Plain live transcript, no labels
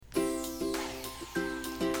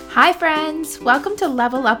Hi friends, welcome to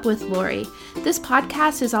Level Up with Lori. This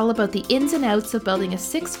podcast is all about the ins and outs of building a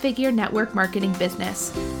six-figure network marketing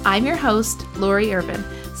business. I'm your host, Lori Irvin,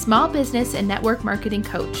 small business and network marketing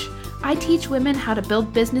coach. I teach women how to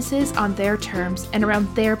build businesses on their terms and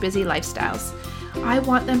around their busy lifestyles. I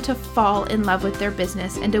want them to fall in love with their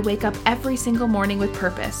business and to wake up every single morning with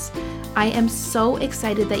purpose. I am so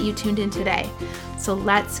excited that you tuned in today. So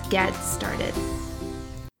let's get started.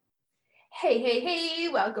 Hey,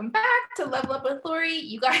 welcome back to Level Up with Lori.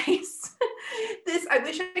 You guys, I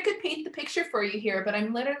wish I could paint the picture for you here, but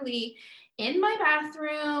I'm literally in my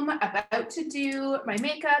bathroom about to do my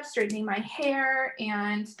makeup, straightening my hair,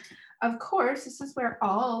 and of course, this is where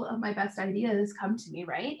all of my best ideas come to me,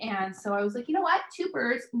 right? And so I was like, you know what? Two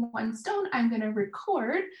birds, one stone. I'm going to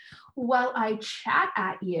record while I chat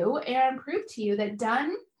at you and prove to you that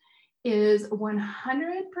done is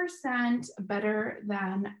 100% better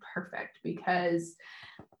than perfect, because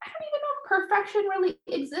I don't even know if perfection really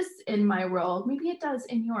exists in my world. Maybe it does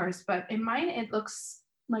in yours, but in mine, it looks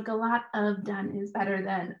like a lot of done is better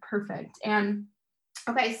than perfect. And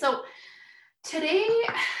okay, so today,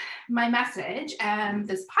 my message and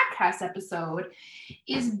this podcast episode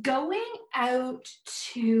is going out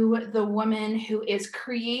to the woman who is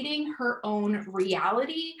creating her own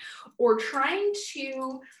reality or trying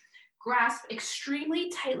to grasp extremely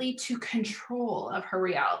tightly to control of her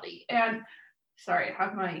reality. And sorry, I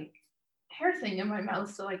have my hair thing in my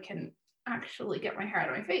mouth so I can actually get my hair out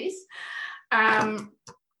of my face. I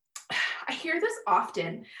hear this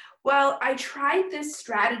often. Well, I tried this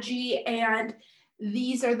strategy and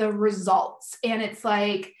these are the results. And it's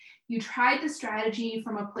like, you tried the strategy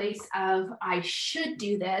from a place of, I should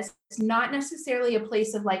do this. It's not necessarily a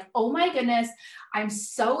place of like, oh my goodness, I'm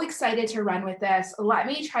so excited to run with this. Let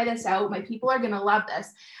me try this out. My people are going to love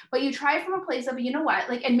this. But you try it from a place of, you know what,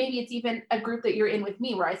 like, and maybe it's even a group that you're in with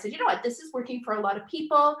me where I said, you know what, this is working for a lot of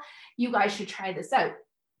people. You guys should try this out.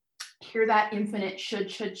 Hear that infinite should.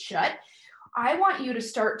 I want you to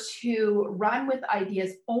start to run with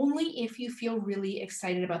ideas only if you feel really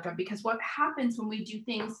excited about them, because what happens when we do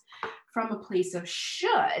things from a place of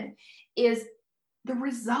should is the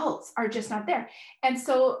results are just not there. And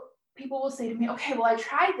so people will say to me, okay, well, I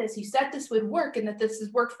tried this. You said this would work and that this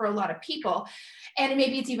has worked for a lot of people. And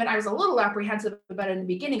maybe it's even, I was a little apprehensive about it in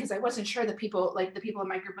the beginning because I wasn't sure that people, like the people in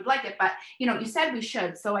my group would like it, but you said we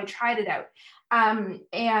should. So I tried it out.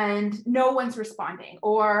 And no one's responding,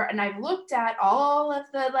 and I've looked at all of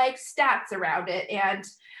the like stats around it and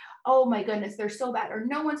oh my goodness, they're so bad, or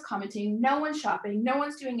no one's commenting, no one's shopping, no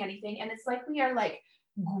one's doing anything. And it's like, we are like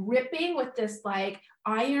gripping with this like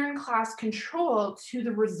ironclad control to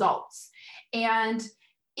the results. And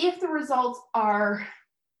if the results are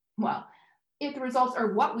what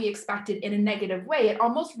we expected in a negative way, it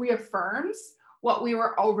almost reaffirms what we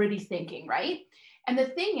were already thinking, right? And the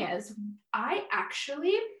thing is, I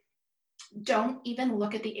actually don't even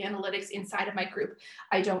look at the analytics inside of my group.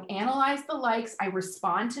 I don't analyze the likes. I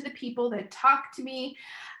respond to the people that talk to me.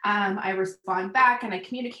 I respond back and I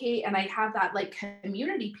communicate and I have that like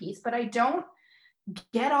community piece, but I don't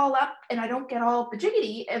get all up and I don't get all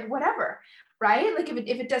bajiggity and whatever, right? Like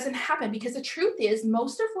if it doesn't happen, because the truth is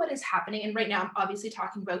most of what is happening, and right now I'm obviously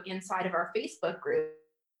talking about inside of our Facebook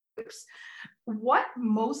groups, what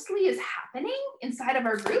mostly is happening inside of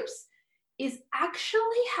our groups is actually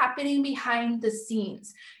happening behind the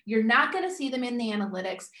scenes. You're not going to see them in the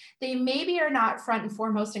analytics. They maybe are not front and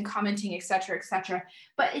foremost in commenting, et cetera,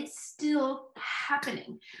 but it's still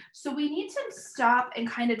happening. So we need to stop and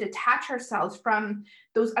kind of detach ourselves from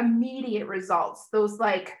those immediate results, those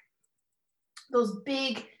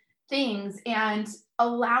big things, and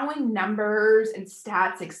allowing numbers and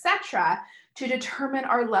stats, et cetera, to determine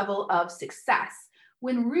our level of success,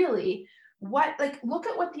 when really look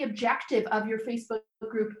at what the objective of your Facebook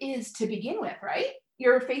group is to begin with, right?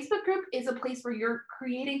 Your Facebook group is a place where you're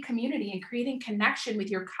creating community and creating connection with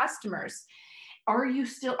your customers. Are you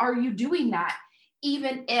doing that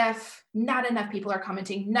even if not enough people are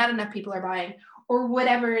commenting, not enough people are buying, or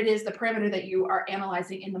whatever it is the parameter that you are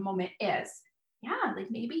analyzing in the moment is? Yeah,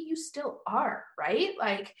 like maybe you still are, right?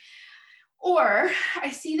 Like, or I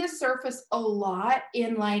see this surface a lot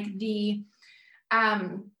in like the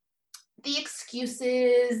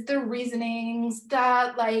excuses, the reasonings,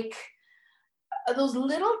 those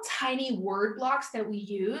little tiny word blocks that we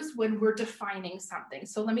use when we're defining something.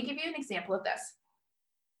 So let me give you an example of this.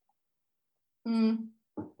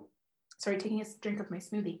 Sorry, taking a drink of my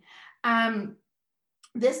smoothie.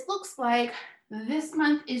 This looks like this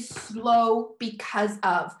month is slow because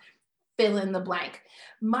of fill in the blank.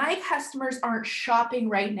 My customers aren't shopping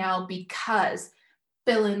right now because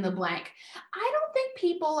fill in the blank. I don't think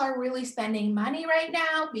people are really spending money right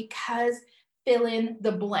now because fill in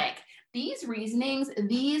the blank. These reasonings,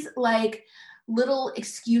 these like little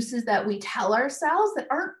excuses that we tell ourselves that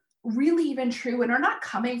aren't really even true and are not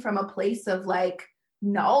coming from a place of like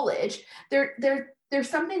knowledge. There's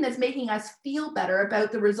something that's making us feel better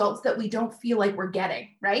about the results that we don't feel like we're getting,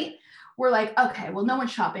 right? We're like, okay, well, no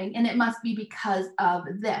one's shopping and it must be because of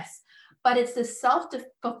this. But it's this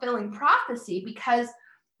self-fulfilling prophecy, because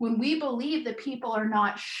when we believe that people are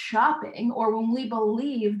not shopping, or when we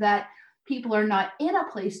believe that people are not in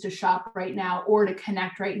a place to shop right now or to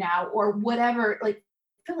connect right now, or whatever, like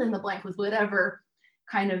fill in the blank with whatever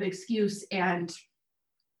kind of excuse and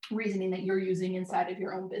reasoning that you're using inside of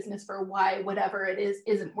your own business for why whatever it is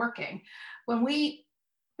isn't working. When we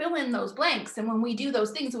fill in those blanks and when we do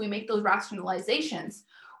those things and we make those rationalizations,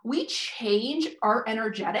 we change our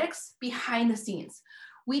energetics behind the scenes.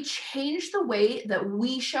 We change the way that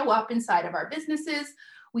we show up inside of our businesses.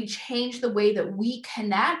 We change the way that we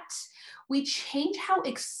connect. We change how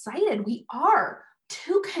excited we are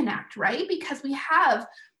to connect, right? Because we have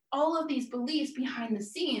all of these beliefs behind the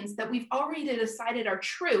scenes that we've already decided are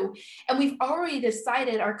true. And we've already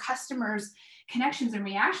decided our customers' connections and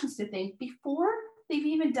reactions to things before they've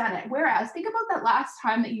even done it. Whereas think about that last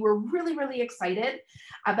time that you were really, really excited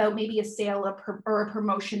about maybe a sale or a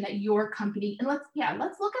promotion that your company, and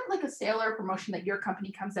let's look at like a sale or a promotion that your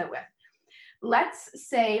company comes out with. Let's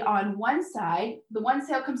say on one side, the one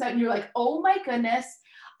sale comes out and you're like, oh my goodness,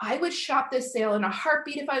 I would shop this sale in a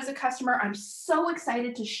heartbeat if I was a customer. I'm so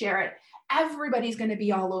excited to share it. Everybody's going to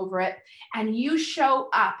be all over it. And you show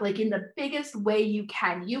up like in the biggest way you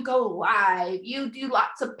can. You go live, you do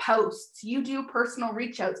lots of posts, you do personal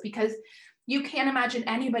reach outs because you can't imagine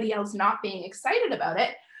anybody else not being excited about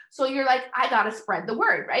it. So you're like, I got to spread the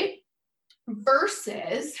word, right?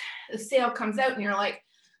 Versus the sale comes out and you're like,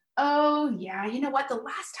 oh yeah, you know what? The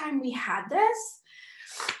last time we had this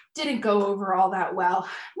didn't go over all that well.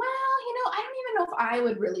 Well, you know, I don't even know if I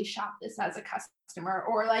would really shop this as a customer,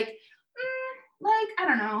 or like, I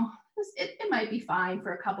don't know, it might be fine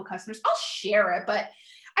for a couple customers. I'll share it, but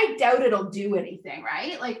I doubt it'll do anything,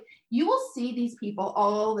 right? Like you will see these people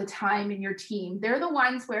all the time in your team. They're the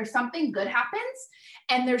ones where something good happens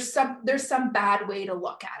and there's some bad way to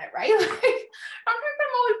look at it, right? Like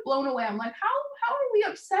I'm always blown away. I'm like, how are we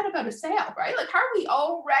upset about a sale, right? Like how are we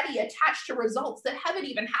already attached to results that haven't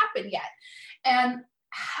even happened yet? And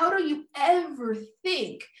how do you ever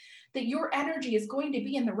think that your energy is going to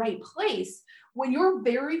be in the right place when your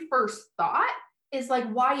very first thought is like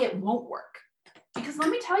why it won't work? Because let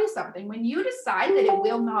me tell you something, when you decide that it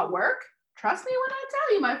will not work, trust me when I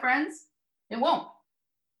tell you, my friends, it won't.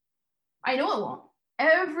 I know it won't.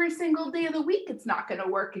 Every single day of the week, it's not going to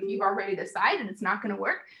work if you've already decided it's not going to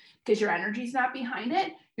work because your energy's not behind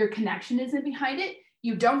it. Your connection isn't behind it.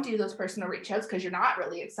 You don't do those personal reach outs because you're not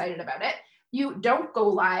really excited about it. You don't go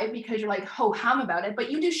live because you're like ho-hum about it,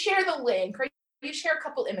 but you do share the link, or you share a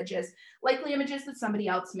couple images, likely images that somebody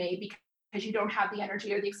else made because you don't have the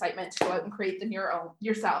energy or the excitement to go out and create them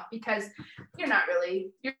yourself because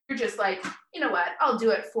you're just like, you know what, I'll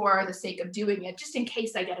do it for the sake of doing it, just in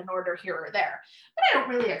case I get an order here or there. But I don't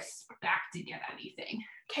really expect to get anything.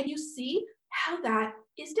 Can you see how that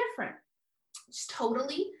is different? It's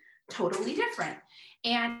totally, totally different.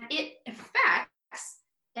 And it affects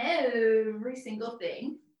every single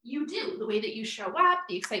thing you do, the way that you show up,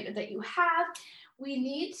 the excitement that you have. We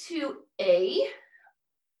need to,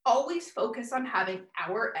 always focus on having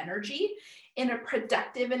our energy in a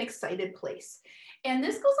productive and excited place. And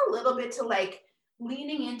this goes a little bit to like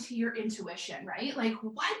leaning into your intuition, right? Like,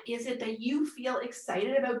 what is it that you feel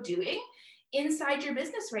excited about doing inside your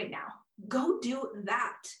business right now? Go do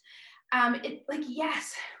that.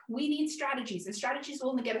 Yes, we need strategies, and strategies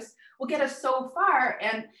will get us so far.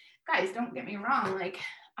 And guys, don't get me wrong, like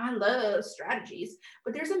I love strategies,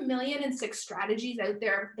 but there's 1,000,006 strategies out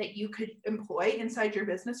there that you could employ inside your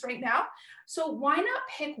business right now. So why not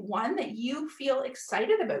pick one that you feel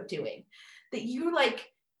excited about doing, that you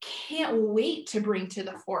like can't wait to bring to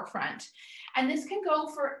the forefront? And this can go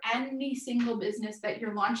for any single business that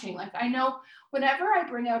you're launching. Like I know whenever I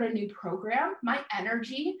bring out a new program, my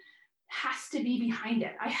energy has to be behind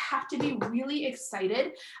it. I have to be really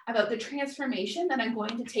excited about the transformation that I'm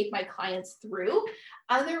going to take my clients through.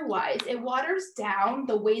 Otherwise, it waters down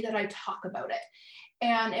the way that I talk about it.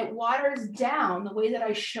 And it waters down the way that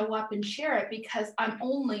I show up and share it because I'm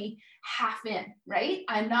only half in, right?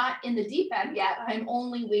 I'm not in the deep end yet. I'm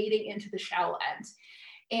only wading into the shallow end.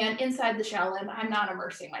 And inside the shallow end, I'm not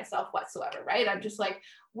immersing myself whatsoever, right? I'm just like,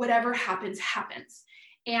 whatever happens, happens.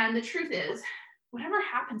 And the truth is, whatever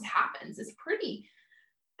happens is pretty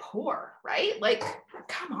poor, right? Like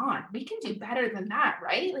come on, we can do better than that,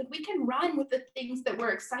 right? Like we can run with the things that we're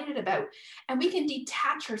excited about, and we can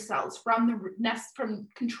detach ourselves from from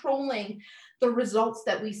controlling the results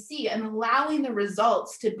that we see and allowing the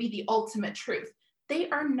results to be the ultimate truth. They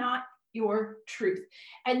are not your truth.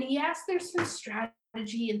 And yes, there's some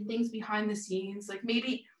strategy and things behind the scenes, like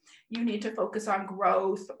maybe you need to focus on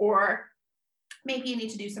growth, or maybe you need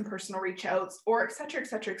to do some personal reach outs, or et cetera, et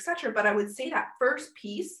cetera, et cetera. But I would say that first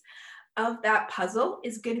piece of that puzzle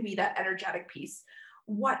is going to be that energetic piece.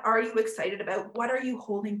 What are you excited about? What are you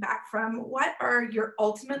holding back from? What are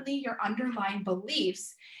ultimately your underlying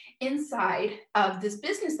beliefs inside of this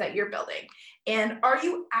business that you're building? And are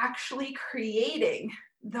you actually creating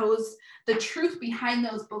the truth behind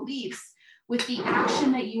those beliefs with the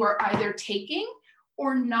action that you are either taking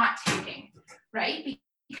or not taking, right?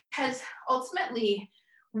 Because ultimately,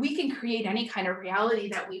 we can create any kind of reality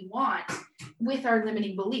that we want with our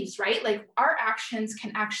limiting beliefs, right? Like our actions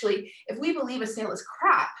can actually, if we believe a sale is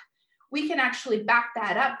crap, we can actually back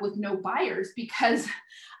that up with no buyers because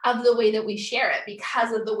of the way that we share it,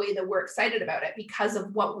 because of the way that we're excited about it, because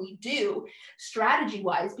of what we do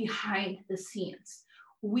strategy-wise behind the scenes.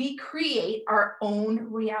 We create our own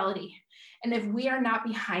reality. And if we are not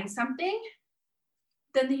behind something,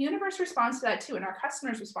 then the universe responds to that too, and our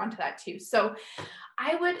customers respond to that too. So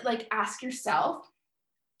I would ask yourself,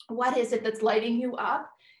 what is it that's lighting you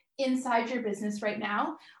up inside your business right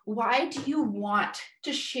now? Why do you want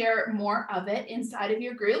to share more of it inside of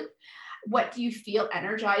your group? What do you feel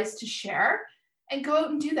energized to share? And go out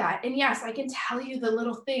and do that. And yes, I can tell you the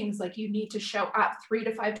little things, like you need to show up 3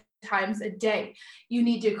 to 5 times a day. You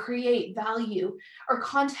need to create value or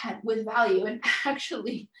content with value. And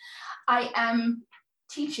actually, I am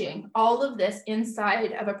teaching all of this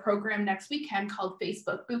inside of a program next weekend called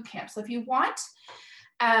Facebook Bootcamp. So if you want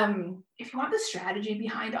the strategy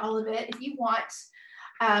behind all of it, if you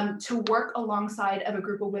want to work alongside of a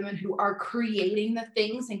group of women who are creating the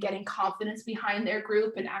things and getting confidence behind their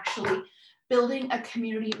group and actually building a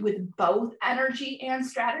community with both energy and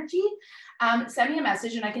strategy, send me a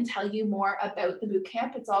message and I can tell you more about the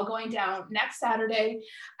bootcamp. It's all going down next Saturday.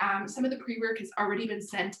 Some of the pre-work has already been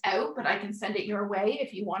sent out, but I can send it your way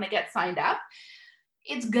if you want to get signed up.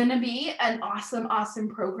 It's gonna be an awesome, awesome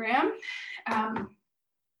program.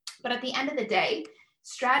 But at the end of the day,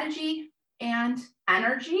 strategy and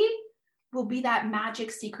energy will be that magic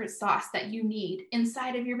secret sauce that you need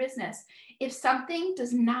inside of your business. If something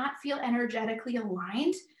does not feel energetically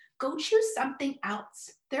aligned, go choose something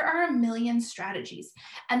else. There are a million strategies.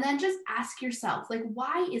 And then just ask yourself,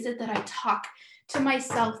 why is it that I talk to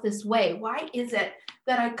myself this way? Why is it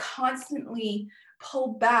that I constantly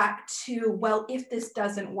pull back to, well, if this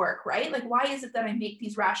doesn't work, right? Why is it that I make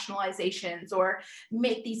these rationalizations or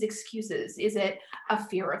make these excuses? Is it a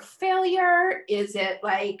fear of failure? Is it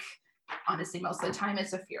honestly, most of the time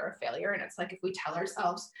it's a fear of failure. And it's if we tell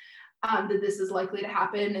ourselves that this is likely to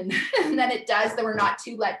happen and then it does, then we're not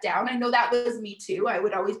too let down. I know that was me too. I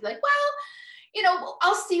would always be well,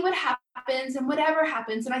 I'll see what happens and whatever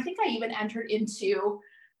happens. And I think I even entered into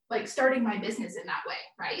starting my business in that way,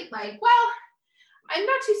 right? Well, I'm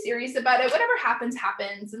not too serious about it. Whatever happens,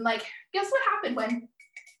 happens. And guess what happened when,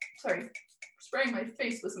 sorry, spraying my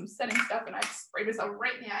face with some setting stuff and I sprayed myself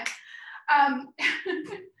right in the eye.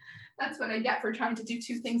 That's what I get for trying to do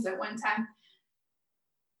 2 things at one time.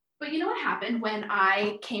 But you know what happened when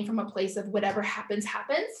I came from a place of whatever happens,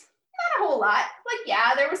 happens? Not a whole lot.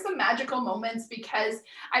 Yeah, there were some magical moments because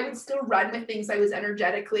I would still run with things I was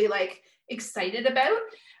energetically excited about.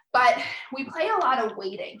 But we play a lot of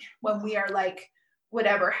waiting when we are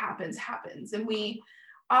whatever happens, happens. And we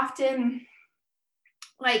often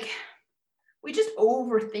we just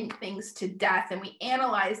overthink things to death and we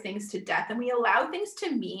analyze things to death and we allow things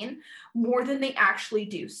to mean more than they actually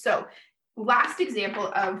do. So last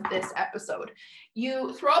example of this episode,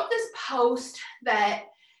 you throw up this post that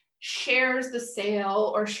shares the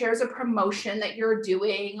sale or shares a promotion that you're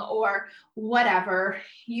doing or whatever.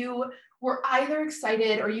 You were either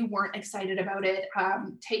excited or you weren't excited about it.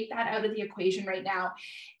 Take that out of the equation right now.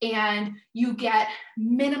 And you get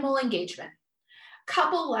minimal engagement.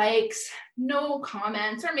 Couple likes, no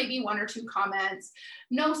comments, or maybe 1 or 2 comments,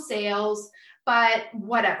 no sales, but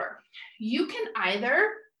whatever. You can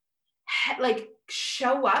either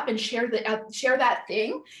show up and share that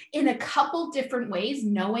thing in a couple different ways,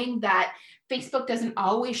 knowing that Facebook doesn't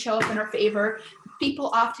always show up in our favor.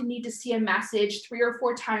 People often need to see a message 3 or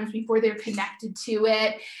 4 times before they're connected to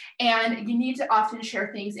it. And you need to often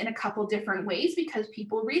share things in a couple different ways because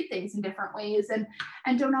people read things in different ways and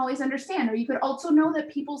don't always understand. Or you could also know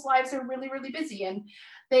that people's lives are really, really busy and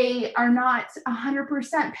they are not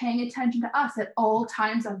 100% paying attention to us at all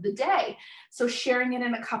times of the day. So sharing it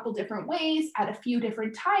in a couple different ways at a few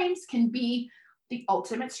different times can be the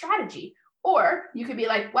ultimate strategy. Or you could be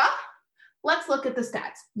like, well, let's look at the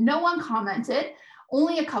stats. No one commented,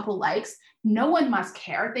 only a couple likes. No one must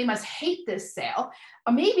care. They must hate this sale.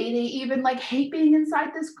 Or maybe they even like hate being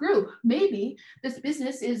inside this group. Maybe this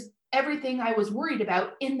business is everything I was worried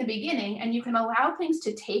about in the beginning, and you can allow things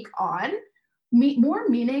to take on more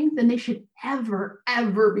meaning than they should ever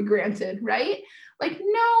be granted, right? Like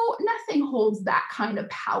nothing holds that kind of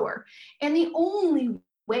power. And the only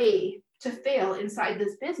way to fail inside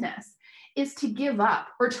this business is to give up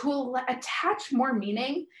or to attach more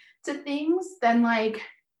meaning to things than like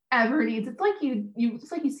ever needs. It's like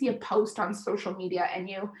you see a post on social media and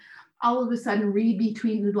you all of a sudden read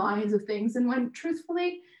between the lines of things. And when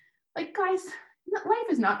truthfully, like guys, life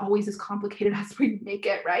is not always as complicated as we make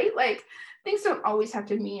it, right? Like things don't always have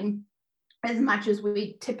to mean as much as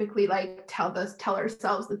we typically like tell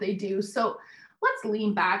ourselves that they do. So let's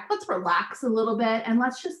lean back, let's relax a little bit, and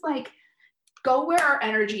let's just like go where our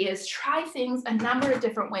energy is, try things a number of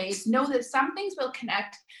different ways. Know that some things will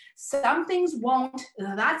connect, some things won't.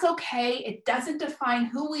 That's okay. It doesn't define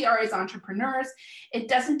who we are as entrepreneurs. It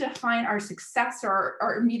doesn't define our success or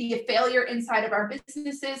our immediate failure inside of our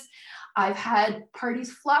businesses. I've had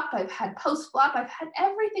parties flop, I've had posts flop, I've had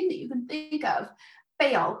everything that you can think of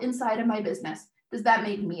fail inside of my business. Does that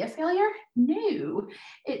make me a failure? No,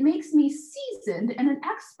 it makes me seasoned and an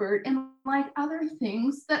expert in like other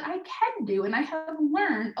things that I can do and I have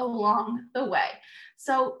learned along the way.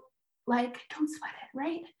 So like, don't sweat it,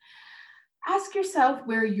 right? Ask yourself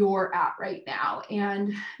where you're at right now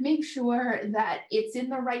and make sure that it's in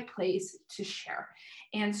the right place to share.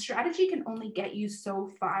 And strategy can only get you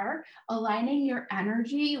so far. Aligning your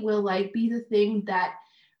energy will like be the thing that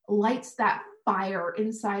lights that fire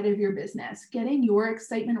inside of your business, getting your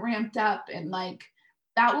excitement ramped up, and like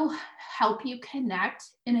that will help you connect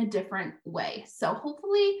in a different way. So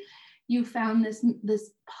hopefully you found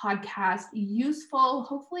this podcast useful.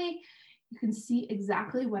 Hopefully you can see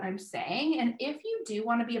exactly what I'm saying. And if you do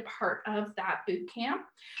want to be a part of that boot camp,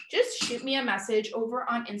 just shoot me a message over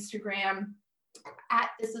on Instagram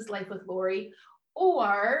at This Is Life with Lori,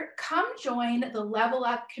 or come join the Level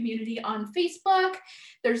Up community on Facebook.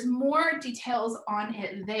 There's more details on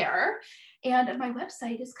it there. And my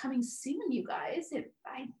website is coming soon, you guys.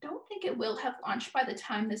 I don't think it will have launched by the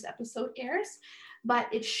time this episode airs, but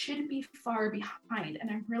it shouldn't be far behind. And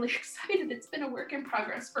I'm really excited. It's been a work in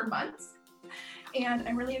progress for months. And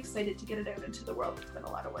I'm really excited to get it out into the world. It's been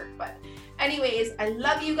a lot of work. But anyways, I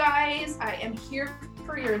love you guys. I am here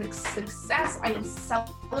for your success. I am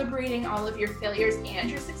celebrating all of your failures and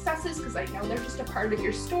your successes because I know they're just a part of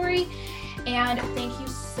your story. And thank you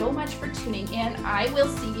so much for tuning in. I will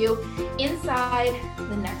see you inside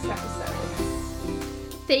the next episode.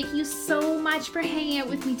 Thank you so much for hanging out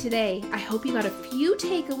with me today. I hope you got a few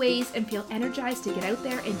takeaways and feel energized to get out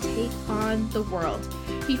there and take on the world.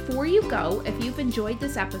 Before you go, if you've enjoyed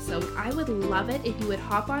this episode, I would love it if you would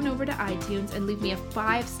hop on over to iTunes and leave me a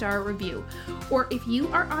 5-star review. Or if you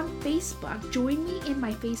are on Facebook, join me in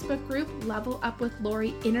my Facebook group, Level Up with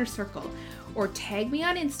Lori Inner Circle. Or tag me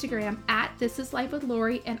on Instagram at This Is Life with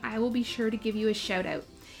Lori, and I will be sure to give you a shout out.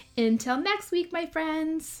 Until next week, my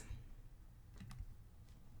friends.